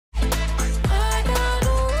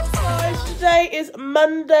today is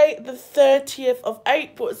Monday the 30th of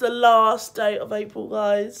April. It's the last day of April,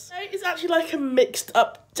 guys. Today is actually like a mixed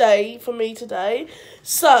up day for me today.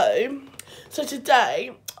 So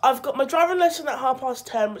today I've got my driving lesson at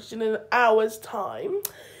 10:30, which is in an hour's time.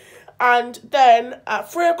 And then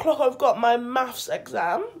at 3 o'clock I've got my maths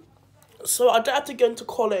exam. So I don't have to go into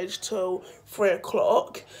college till 3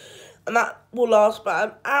 o'clock. And that will last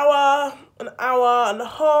about an hour and a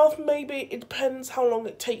half maybe. It depends how long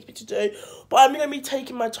it takes me to do. But I'm going to be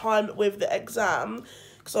taking my time with the exam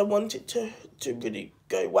because I want it to really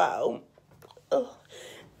go well. Ugh.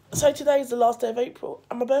 So today is the last day of April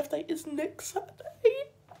and my birthday is next Saturday.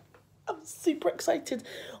 I'm super excited.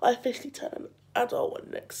 I officially turn an adult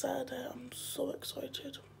next Saturday. I'm so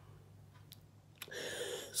excited.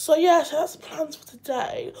 So yeah, so that's the plans for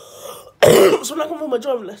today. So I'm not going for my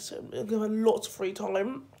driving lesson. I'm going to have lots of free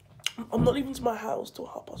time. I'm not leaving to my house till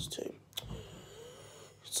 2:30.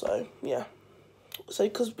 So yeah. So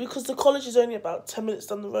because the college is only about 10 minutes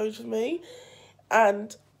down the road from me,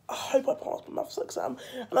 and I hope I pass my maths exam.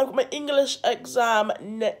 And I've got my English exam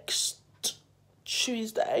next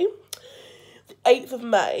Tuesday, the 8th of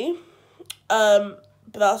May. But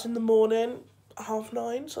that's in the morning,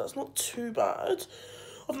 9:30. So that's not too bad.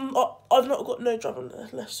 I've not got no driving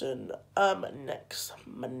lesson next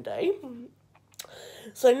Monday.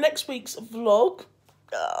 So next week's vlog,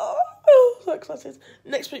 so excited.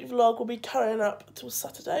 Next week's vlog will be carrying up till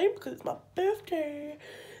Saturday because it's my birthday.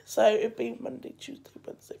 So it'll be Monday, Tuesday,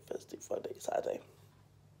 Wednesday, Thursday, Friday, Saturday.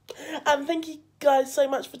 And thank you guys so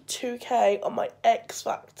much for 2K on my X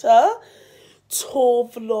Factor tour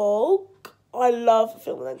vlog. I love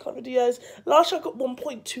filming them kind of videos. Last year I got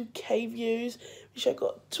 1.2k views. This year I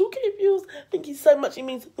got 2k views. Thank you so much. It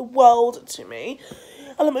means the world to me.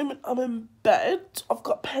 And at the moment I'm in bed. I've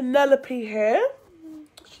got Penelope here.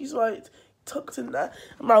 She's like tucked in there.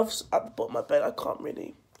 And Ralph's at the bottom of my bed. I can't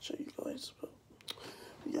really show you guys. But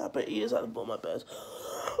yeah, but he is at the bottom of my bed.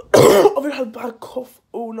 I've really had a bad cough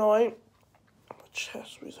all night. My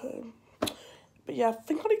chest was home. But yeah, I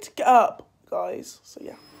think I need to get up, guys. So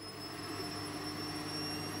yeah.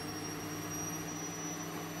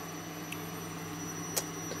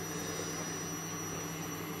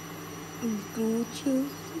 He's gorgeous.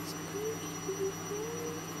 He's gorgeous.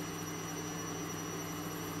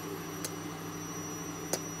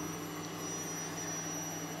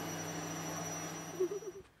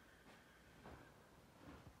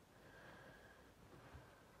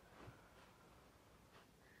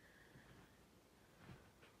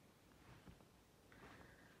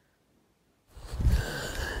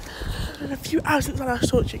 In a few hours since I last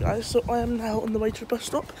talked to you guys, so I am now on the way to the bus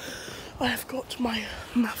stop. I have got my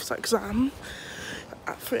maths exam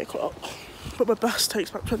at 3 o'clock, but my bus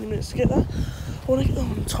takes about 20 minutes to get there. I want to get there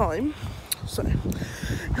on time, so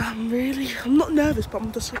I'm not nervous, but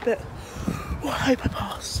I'm just a bit, I hope I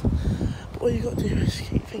pass. But all you got to do is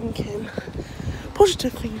keep thinking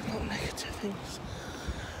positive things, not negative things.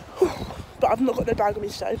 But I've not got no bag on me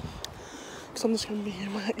today, because I'm just going to be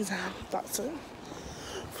in my exam, that's it,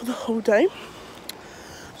 for the whole day.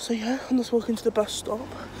 So yeah, I'm just walking to the bus stop.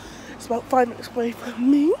 It's about 5 minutes away from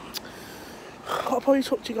me. I'll probably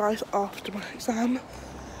talk to you guys after my exam.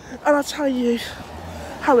 And I'll tell you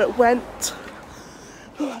how it went.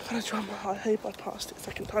 I've had a drama. I hope I passed it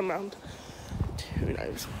second time round. Who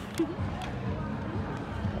knows?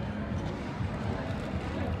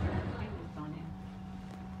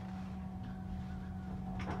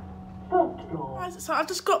 So I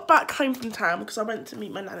just got back home from town because I went to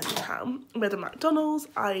meet my nan in town. We had a McDonald's.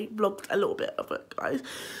 I vlogged a little bit of it, guys.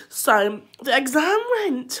 So the exam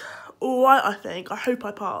went alright, I think. I hope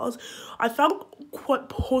I passed. I felt quite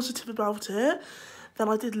positive about it than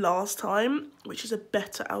I did last time, which is a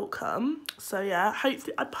better outcome. So yeah,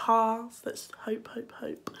 hopefully I pass. Let's hope.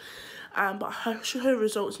 But I should have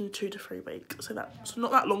results in 2 to 3 weeks. So that's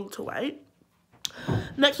not that long to wait.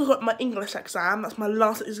 Next we've got my English exam. That's my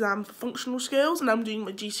last exam for functional skills, and I'm doing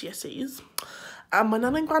my GCSEs. And my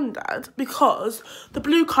nan and granddad, because the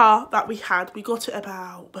blue car that we had, we got it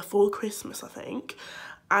about before Christmas, I think,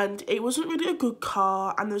 and it wasn't really a good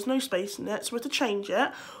car and there's no space in it, so we had to change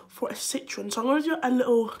it for a Citroen. So I'm going to do a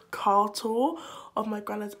little car tour of my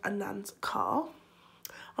granddad's and nan's car.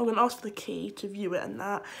 I'm going to ask for the key to view it and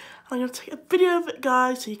that. And I'm going to take a video of it,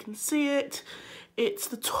 guys, so you can see it. It's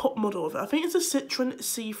the top model of it. I think it's a Citroen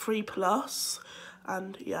C3 Plus.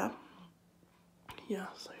 And yeah. Yeah,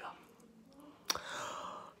 so yeah.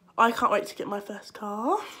 I can't wait to get my first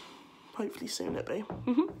car. Hopefully soon it'll be.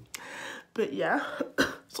 But yeah.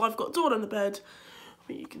 So I've got Dawn on the bed. I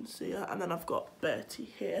think you can see her. And then I've got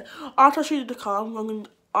Bertie here. After I show you the car, I'm going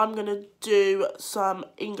I'm going to do some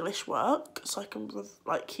English work so I can,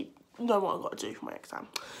 like, know what I've got to do for my exam.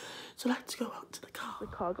 So let's go out to the car. The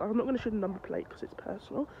car, guys. I'm not going to show the number plate because it's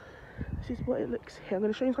personal. This is what it looks here. I'm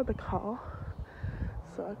going to show you inside the car.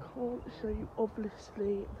 So I can't show you,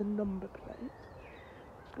 obviously, the number plate.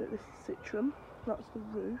 But this is Citroen. That's the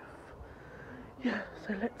roof. Yeah,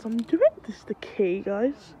 so let's undo it. This is the key,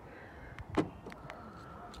 guys.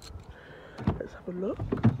 Let's have a look.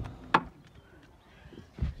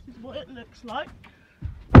 This is what it looks like.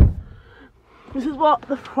 This is what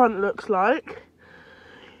the front looks like.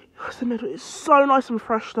 The middle is so nice and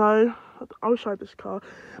fresh though. I wish I had this car.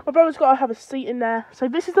 My brother's got to have a seat in there. So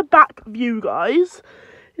this is the back view, guys.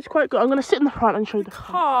 It's quite good. I'm going to sit in the front and show you the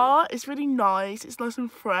car. It's really nice. It's nice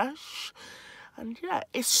and fresh. And yeah,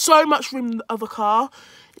 it's so much room in the other car.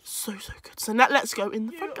 It's so good. So now let's go in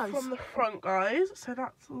the front, guys. From the front, guys. So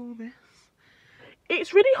that's all this.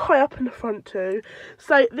 It's really high up in the front too.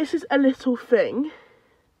 So this is a little thing.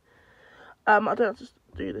 I don't have to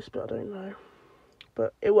do this, but I don't know.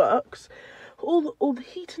 But it works. All the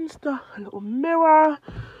heat and stuff, a little mirror.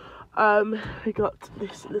 We got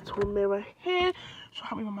this little mirror here to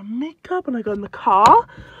help me with my makeup when I go in the car.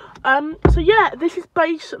 So yeah, this is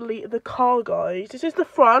basically the car, guys. This is the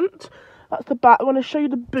front. That's the back. I want to show you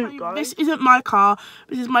the boot, guys. This isn't my car.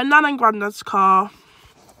 This is my nan and granddad's car.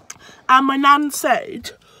 And my nan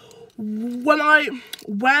said, when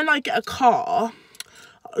I get a car,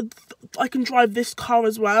 I can drive this car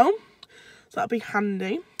as well. So that'd be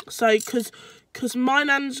handy. So, because my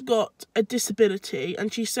nan's got a disability,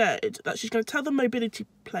 and she said that she's going to tell the mobility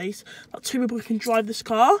place that 2 people can drive this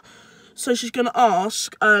car. So she's going to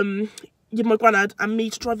ask my granddad and me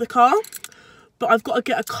to drive the car. But I've got to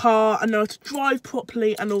get a car and know how to drive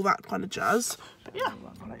properly and all that kind of jazz. But yeah,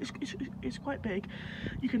 it's quite big.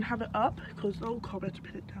 You can have it up because the old car better to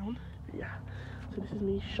put it down. But yeah, so this is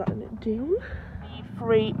me shutting it down.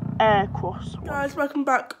 Free air cross. Guys, welcome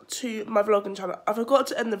back to my vlogging channel. I forgot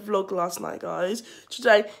to end the vlog last night, guys.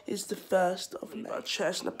 Today is the 1st of May. My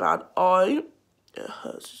chest and a bad eye. It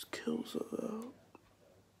hurts, it kills it though.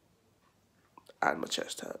 And my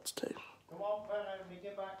chest hurts too. Come on, Brennan,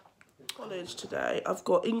 get back. College today. I've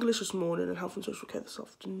got English this morning and health and social care this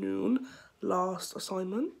afternoon. Last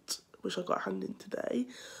assignment, which I got handed in today.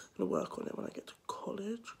 I'm gonna work on it when I get to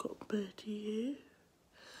college. Got Betty here.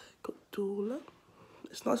 Got Dula.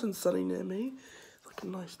 It's nice and sunny near me. It's like a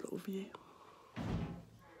nice little view.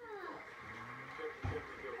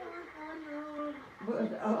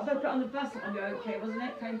 I put on the bus on you, okay, wasn't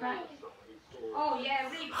it? Came back. Oh yeah,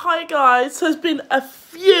 really. Hi guys, so it's been a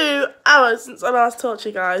few hours since I last talked to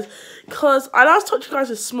you guys, because I last talked to you guys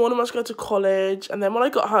this morning when I was going to college, and then when I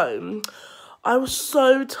got home I was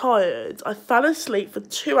so tired. I fell asleep for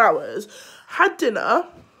 2 hours, had dinner,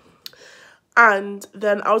 and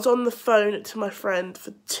then I was on the phone to my friend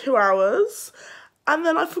for 2 hours, and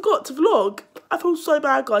then I forgot to vlog. I feel so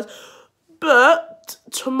bad, guys. But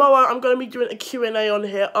tomorrow I'm going to be doing a Q&A on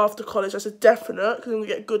here after college. That's a definite, because I'm going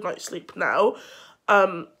to get a good night's sleep now.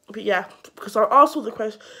 But yeah, because I asked all the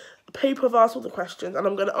questions, people have asked all the questions, and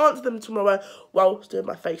I'm going to answer them tomorrow whilst doing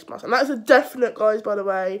my face mask. And that's a definite, guys, by the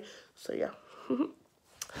way. So yeah.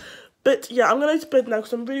 But yeah, I'm going to go to bed now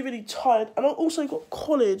because I'm really, really tired. And I've also got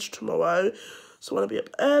college tomorrow, so I want to be up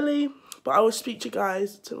early. But I will speak to you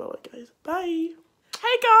guys tomorrow, guys. Bye.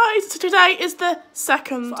 Hey guys, so today is the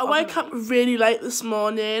 2nd. So I woke up really late this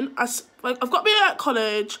morning. I've got to be at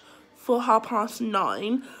college for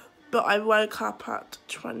 9:30, but I woke up at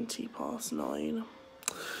 9:20.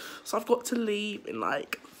 So I've got to leave in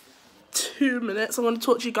like 2 minutes. I'm going to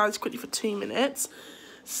talk to you guys quickly for 2 minutes.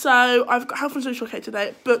 So I've got health and social care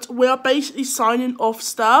today, but we are basically signing off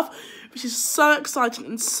stuff, which is so exciting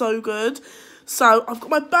and so good. So I've got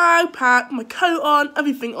my bag packed, my coat on,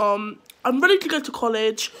 everything on. I'm ready to go to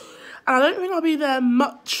college, and I don't think I'll be there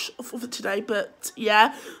much for today, but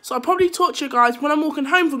yeah. So I'll probably talk to you guys when I'm walking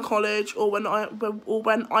home from college, or when I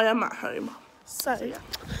am at home. So yeah,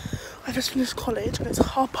 I just finished college, and it's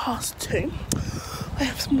 2:30. I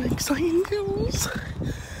have some exciting news.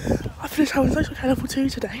 I finished health and social care level 2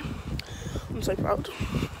 today. I'm so proud.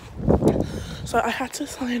 So I had to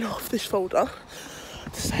sign off this folder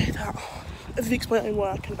to say that everything's my own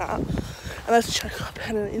work and that. And I had to check up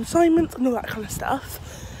and assignments and all that kind of stuff.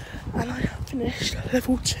 And I have finished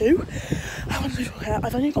level 2 health and social care.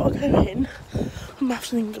 I've only got to go in for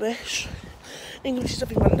maths and English. English is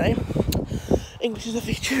every Monday. English is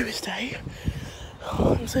every Tuesday.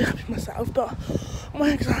 Oh, I'm so happy with myself. But my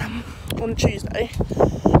exam on Tuesday,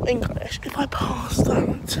 English, if I pass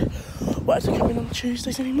that, what isn't coming on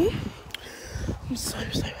Tuesdays anymore. I'm so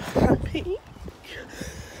happy.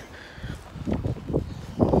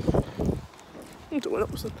 don't know what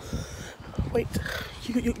that was. Wait,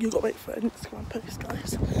 you got to wait for an Instagram post,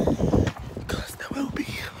 guys, because there will be.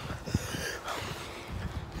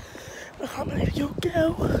 I can't believe your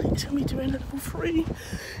girl is going to be doing level 3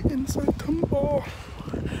 in September.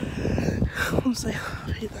 I'm so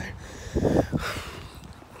happy though.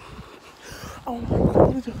 Oh my god,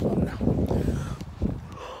 I'm going to do it now.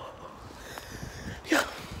 Yeah,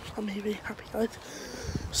 I'm really happy, guys.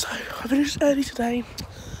 So I finished early today.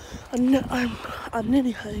 I'm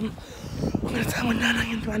nearly home. I'm going to tell my nana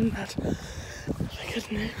and granddad the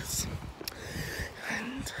good news.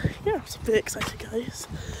 And yeah, I'm so very excited, guys.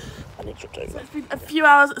 I need to over. So it's been a few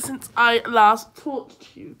hours since I last talked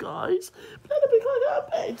to you guys. But then we can't get out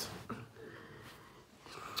of bed.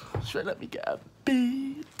 Should I let me get out of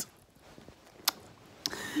bed?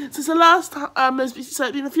 Since the last time, so it's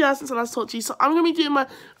been a few hours since I last talked to you, so I'm going to be doing my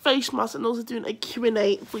face mask and also doing a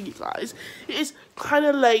Q&A for you guys. It is kind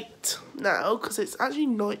of late now, because it's actually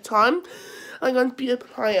night time. I'm going to be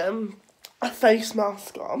applying a face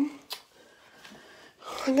mask on.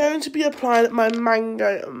 I'm going to be applying my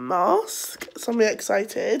mango mask, so I'm really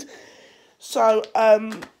excited. So,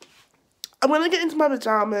 I'm going to get into my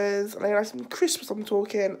pyjamas, and I'm going to have some crisps I'm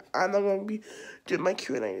talking, and I'm going to be doing my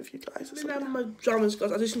Q&A with you guys. So now my pyjamas,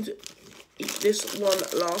 guys, I just need to eat this one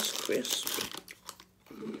last crisp.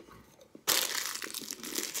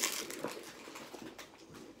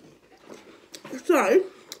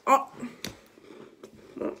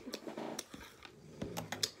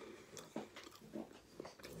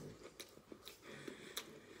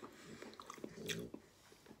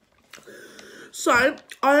 So,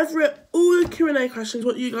 I have written all the Q&A questions,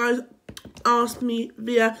 what you guys asked me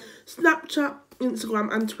via Snapchat,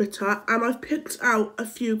 Instagram and Twitter, and I've picked out a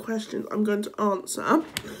few questions I'm going to answer. And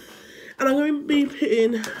I'm going to be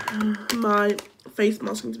putting my face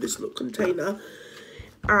mask into this little container,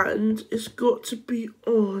 and it's got to be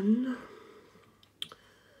on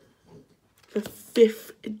for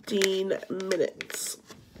 15 minutes.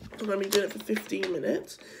 I'm going to be doing it for 15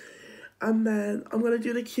 minutes, and then I'm going to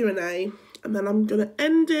do the Q&A, and then I'm going to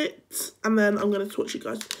end it, and then I'm going to talk to you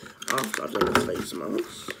guys after I've done this face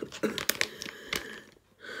mask.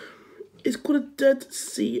 It's called a Dead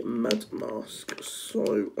Sea Mud Mask,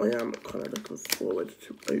 so I am kind of looking forward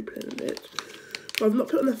to opening it. But I've not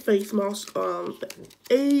put on a face mask on for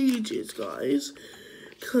ages, guys,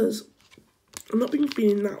 because I've not been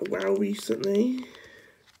feeling that well recently.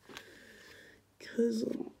 Because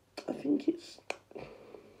I think it's...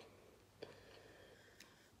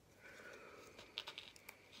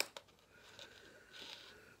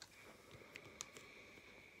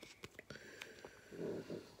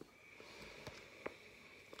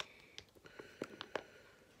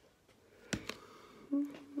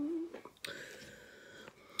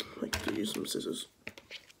 I could use some scissors.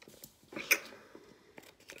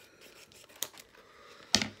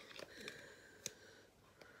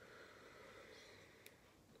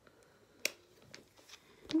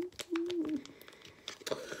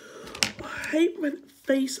 I hate when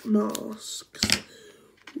face masks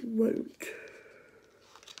won't.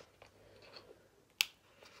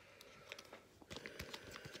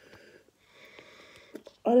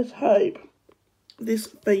 I just hope this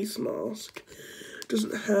face mask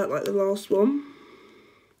doesn't hurt like the last one,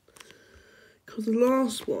 because the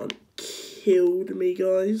last one killed me,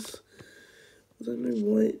 guys. I don't know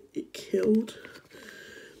why it killed,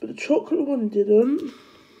 but the chocolate one didn't.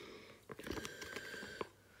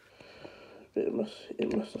 But it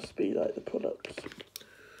must just be like the products.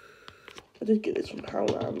 I did get this from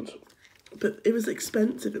Poundland, but it was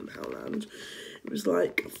expensive in Poundland. It was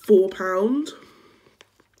like £4,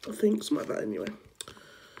 I think, something like that anyway.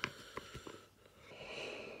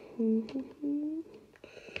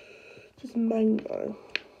 Just mango.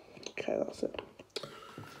 Okay, that's it.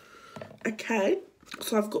 Okay,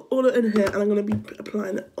 so I've got all it in here, and I'm going to be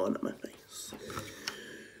applying it on my face.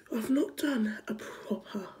 I've not done a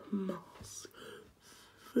proper mask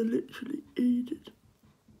for literally ages.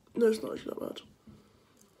 No, it's not actually that bad.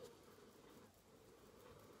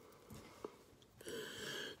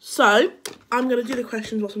 So, I'm going to do the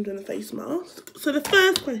questions whilst I'm doing the face mask. So the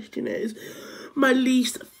first question is, my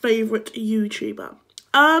least favourite YouTuber.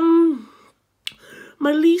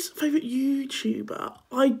 My least favourite YouTuber,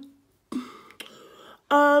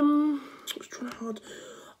 it's trying hard.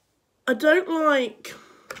 I don't like,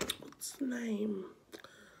 what's the name?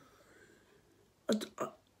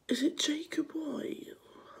 Is it Jacob White?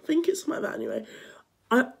 I think it's something like that anyway.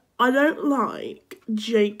 I don't like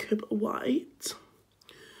Jacob White.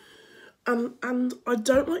 And I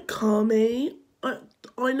don't like Carmi.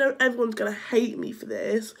 I know everyone's going to hate me for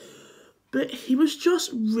this, but he was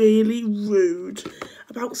just really rude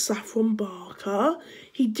about Saffron Barker.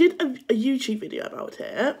 He did a YouTube video about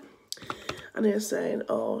it, and he was saying,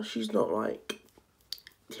 oh, she's not like...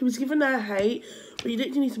 He was giving her hate, but you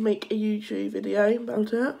didn't need to make a YouTube video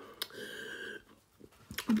about it.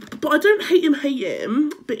 But I don't hate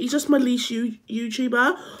him, but he's just my least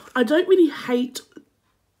YouTuber. I don't really hate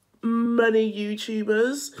many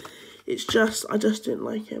YouTubers. It's just, I just didn't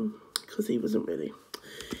like him, because he wasn't really...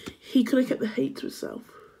 He could have kept the hate to himself.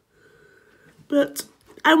 But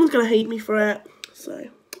everyone's going to hate me for it, so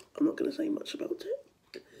I'm not going to say much about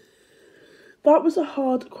it. That was a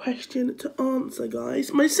hard question to answer,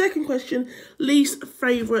 guys. My second question, least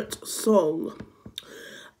favourite song.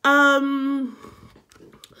 My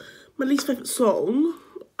least favourite song,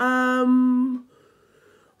 I'm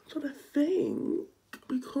trying to think,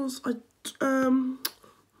 because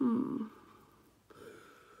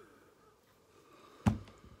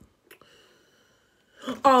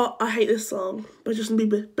Oh, I hate this song by Justin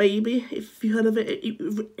Bieber, Baby. If you heard of it,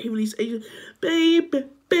 he released Baby,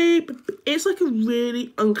 Baby. It's like a really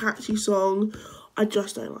uncatchy song. I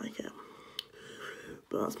just don't like it.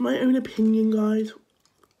 But that's my own opinion, guys.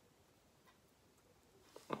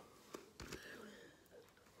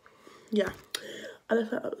 Yeah, I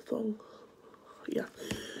left that song. Yeah.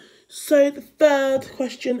 So the third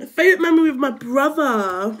question, favourite memory with my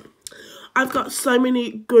brother. I've got so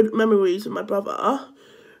many good memories with my brother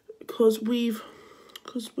because we've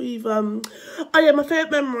oh yeah, my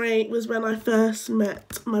favourite memory was when I first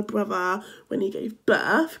met my brother when he gave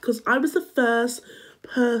birth, because I was the first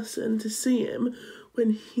person to see him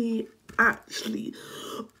when he actually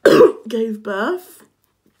gave birth.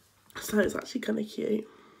 So it's actually kind of cute.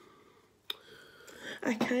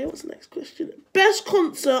 Okay, what's the next question? Best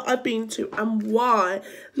concert I've been to and why?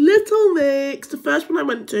 Little Mix. The first one I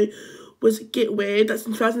went to was Get Weird. That's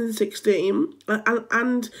in 2016.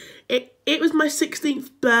 And it was my 16th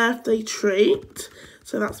birthday treat.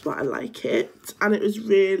 So that's why I like it. And it was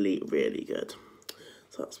really, really good.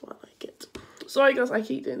 So that's why I like it. Sorry guys, I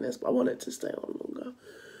keep doing this, but I want it to stay on longer.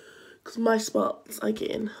 Because my spots are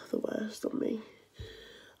getting the worst on me.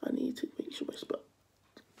 I need to make sure my spot.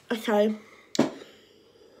 Okay.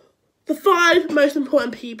 The 5 most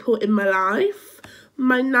important people in my life.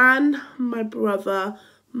 My nan, my brother,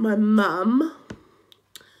 my mum,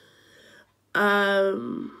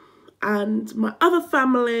 and my other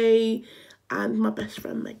family, and my best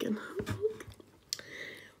friend Megan.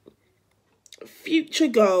 Future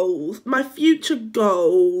goals. My future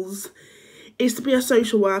goals is to be a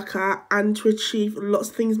social worker and to achieve lots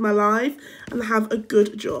of things in my life and have a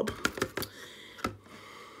good job.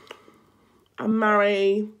 And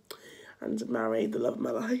marry the love of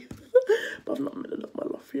my life. But I've not met the love of my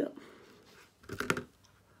life yet.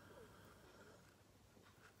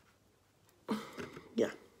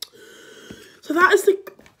 Yeah. So that is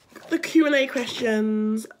the Q&A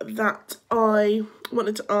questions that I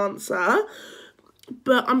wanted to answer.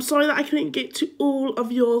 But I'm sorry that I couldn't get to all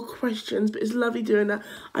of your questions, but it's lovely doing that.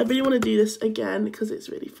 I really want to do this again because it's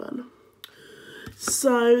really fun.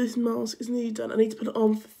 So this mask is nearly done. I need to put it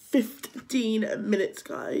on for 15 minutes,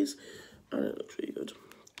 guys. And it looks really good.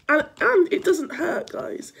 And it doesn't hurt,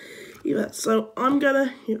 guys, either. So I'm going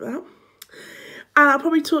to hit that. And I'll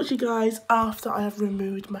probably talk to you guys after I have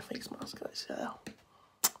removed my face mask, guys. Yeah.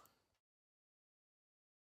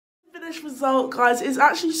 Finished result, guys. It's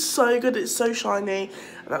actually so good. It's so shiny.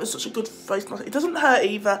 And that was such a good face mask. It doesn't hurt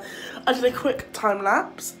either. I did a quick time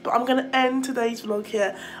lapse. But I'm going to end today's vlog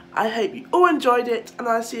here. I hope you all enjoyed it. And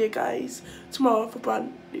I'll see you guys tomorrow for a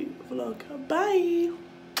brand new vlog. Bye.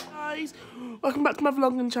 Guys, welcome back to my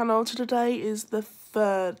vlogging channel. So today is the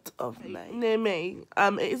 3rd of May. Near me,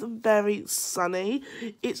 it is very sunny.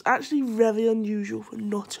 It's actually very unusual for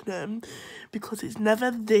Nottingham because it's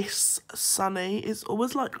never this sunny. It's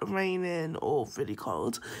always like raining or really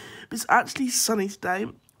cold. But it's actually sunny today,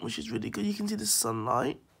 which is really good. You can see the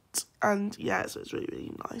sunlight, and yeah, so it's really,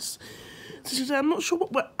 really nice. So today I'm not sure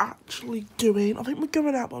what we're actually doing. I think we're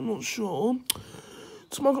going out, but I'm not sure.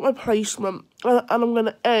 Tomorrow I got my placement, and I'm going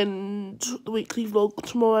to end the weekly vlog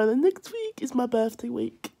tomorrow, and then next week is my birthday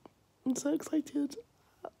week. I'm so excited.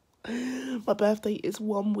 My birthday is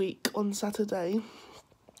 1 week on Saturday.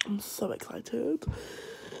 I'm so excited.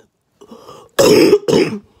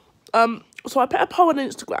 So I put a poll on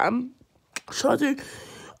Instagram.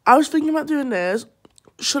 I was thinking about doing this.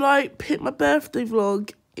 Should I put my birthday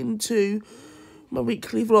vlog into my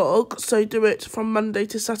weekly vlog, so do it from Monday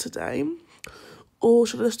to Saturday? Or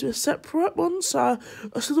should I just do a separate one? So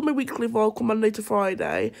I still do my weekly vlog on Monday to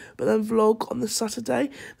Friday, but then vlog on the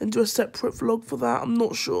Saturday, then do a separate vlog for that. I'm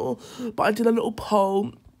not sure. But I did a little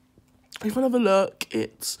poll if you want to have a look,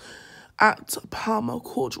 it's at Palmer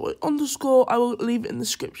Corduroy _ I will leave it in the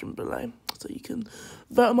description below, so you can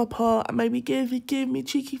vote on my part and maybe give me a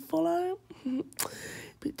cheeky follow.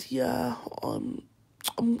 But yeah, I'm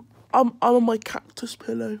on my cactus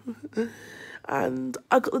pillow, and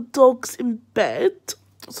I got the dogs in bed.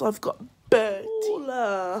 So I've got Bertie.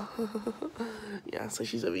 Yeah, so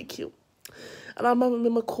she's very cute. And I'm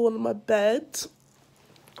in my corner of my bed.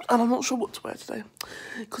 And I'm not sure what to wear today,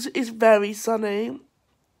 because it is very sunny.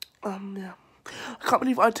 Yeah. I can't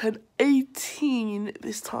believe I turned 18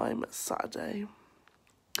 this time Saturday.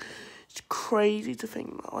 It's crazy to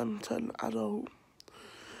think that I'm turning adult.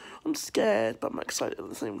 I'm scared, but I'm excited at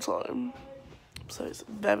the same time. So it's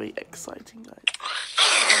very exciting, guys.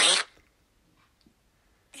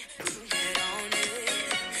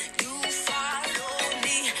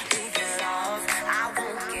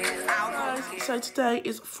 So today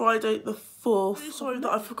is Friday the 4th. Sorry that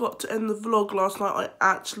I forgot to end the vlog last night. I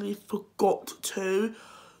actually forgot to,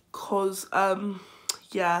 because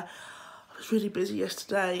yeah, I was really busy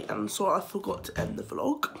yesterday, and so I forgot to end the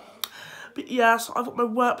vlog. But yeah, so I've got my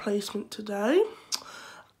work placement today.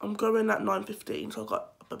 I'm going at 9:15, so I've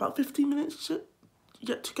got about 15 minutes to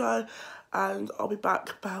get to go, and I'll be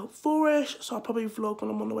back about 4ish, so I'll probably vlog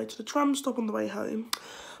when I'm on the way to the tram stop on the way home,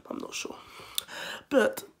 but I'm not sure.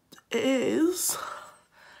 But it is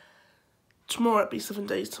tomorrow. It'll be 7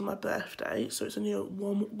 days to my birthday, so it's only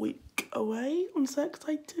 1 week away. I'm so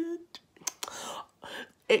excited.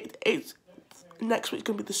 It's next week's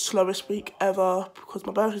gonna be the slowest week ever, because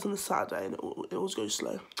my birthday's on a Saturday and it always goes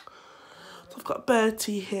slow. So I've got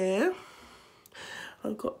Bertie here.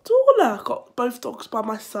 I've got Dorla. I've got both dogs by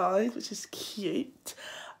my side, which is cute.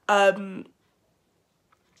 Oh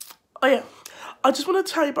yeah, I just want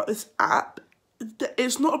to tell you about this app.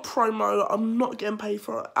 It's not a promo. I'm not getting paid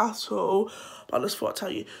for it at all, but I just thought I'd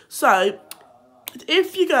tell you. So,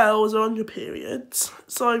 if you girls are on your periods,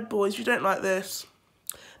 so boys, if you don't like this,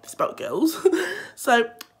 it's about girls. So,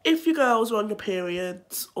 if you girls are on your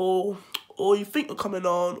periods, or you think you're coming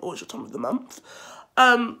on, or it's your time of the month,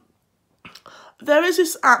 there is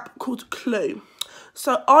this app called Clue.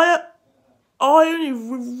 So I only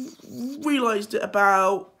realised it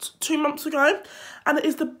about 2 months ago, and it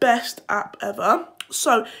is the best app ever.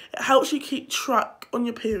 So it helps you keep track on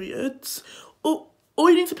your periods. All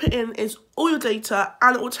you need to put in is all your data,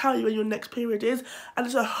 and it will tell you when your next period is, and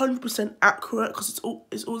it's 100% accurate, because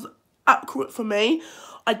it's always accurate for me.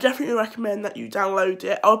 I definitely recommend that you download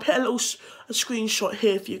it. I'll put a screenshot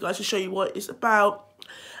here for you guys to show you what it's about.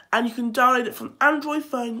 And you can download it from Android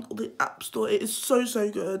phone or the App Store. It is so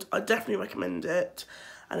good. I definitely recommend it.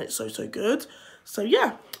 And it's so good. So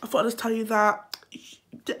yeah, I thought I'd just tell you that. If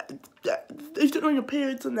you don't know when your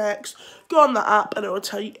periods are next, go on that app and it will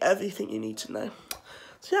tell you everything you need to know.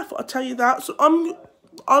 So yeah, I thought I'd tell you that. So I'm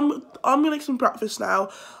gonna make some breakfast now.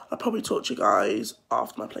 I'll probably talk to you guys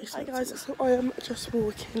after my placement. Hi guys, so I am just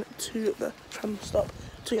walking to the tram stop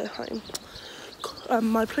to go home.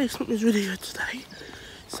 My placement was really good today.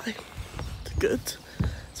 So, good.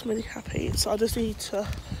 So I'm really happy. So I just need to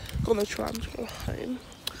go on the tram to go home.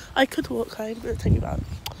 I could walk home, but it'll take me about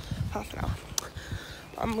half an hour.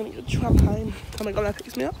 But I'm going to get the tram home, and my guy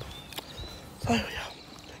picks me up. So yeah,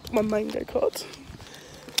 got my mango card.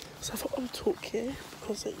 So I thought I would talk here,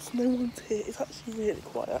 because no one's here. It's actually really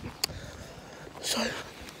quiet. So,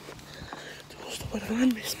 I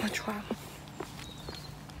miss my tram.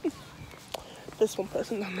 There's one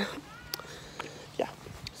person down there. Yeah.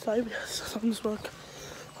 So yes,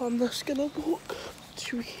 I'm just gonna walk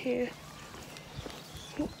to here.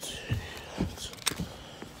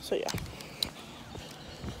 So yeah,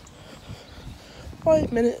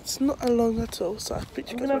 5 minutes, not long at all. So I'm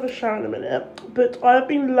gonna have a shower in a minute. But I've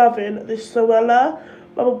been loving this Zoella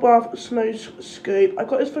Bubble Bath Snow Scoop. I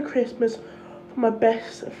got this for Christmas from my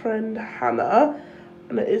best friend Hannah,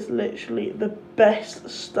 and it is literally the best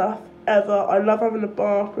stuff ever. I love having a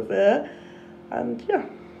bath with it, and yeah.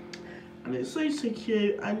 And it's so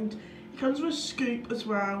cute, and it comes with a scoop as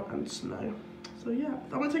well, and snow. So yeah,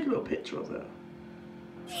 I'm going to take a little picture of it.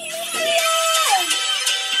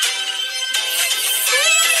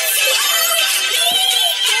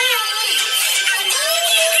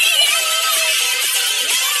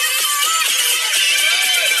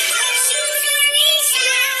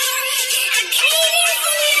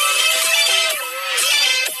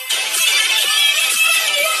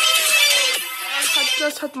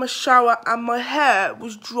 Just had my shower and my hair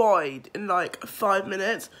was dried in like 5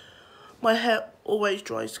 minutes. My hair always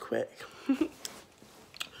dries quick.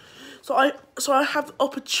 So I have the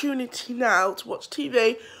opportunity now to watch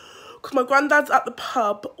TV because my granddad's at the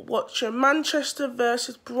pub watching Manchester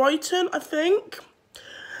versus Brighton, I think.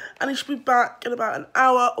 And he should be back in about an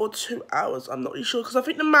hour or 2 hours. I'm not really sure, because I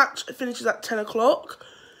think the match finishes at 10 o'clock.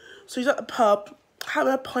 So he's at the pub,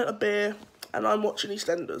 having a pint of beer, and I'm watching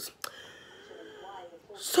EastEnders.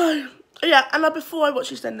 So, yeah, and before I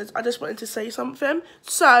watch EastEnders, I just wanted to say something.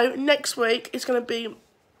 So, next week is going to be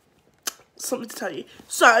something to tell you.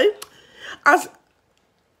 So, as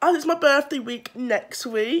it's my birthday week next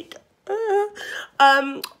week,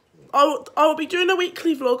 I will be doing a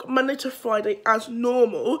weekly vlog Monday to Friday as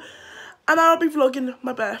normal, and I'll be vlogging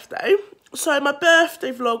my birthday. So my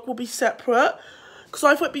birthday vlog will be separate because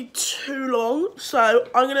I thought it'd be too long. So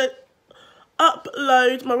I'm gonna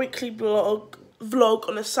upload my weekly vlog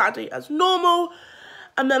on a Saturday as normal,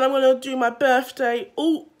 and then I'm gonna do my birthday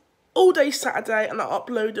all day Saturday, and I'll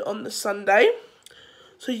upload it on the Sunday,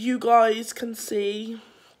 so you guys can see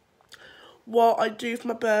what I do for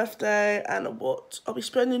my birthday and what I'll be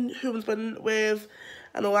spending, who I'm spending it with,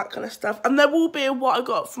 and all that kind of stuff. And there will be a what I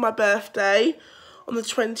got for my birthday on the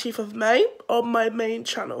 20th of May on my main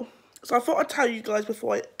channel. So I thought I'd tell you guys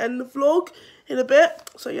before I end the vlog in a bit.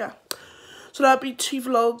 So yeah, so there'll be 2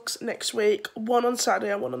 vlogs next week, one on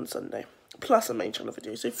Saturday and one on Sunday, plus a main channel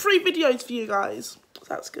video. So 3 videos for you guys. So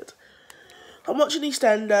that's good. I'm watching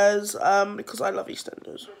EastEnders because I love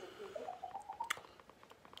EastEnders.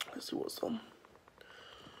 Let's see what's on.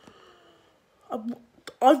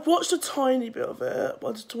 I've watched a tiny bit of it, but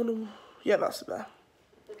I just want to... Yeah, that's it there.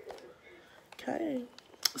 Okay.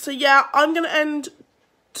 So, yeah, I'm going to end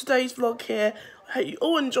today's vlog here. I hope you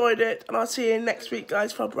all enjoyed it, and I'll see you next week,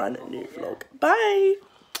 guys, for a brand new vlog. Bye!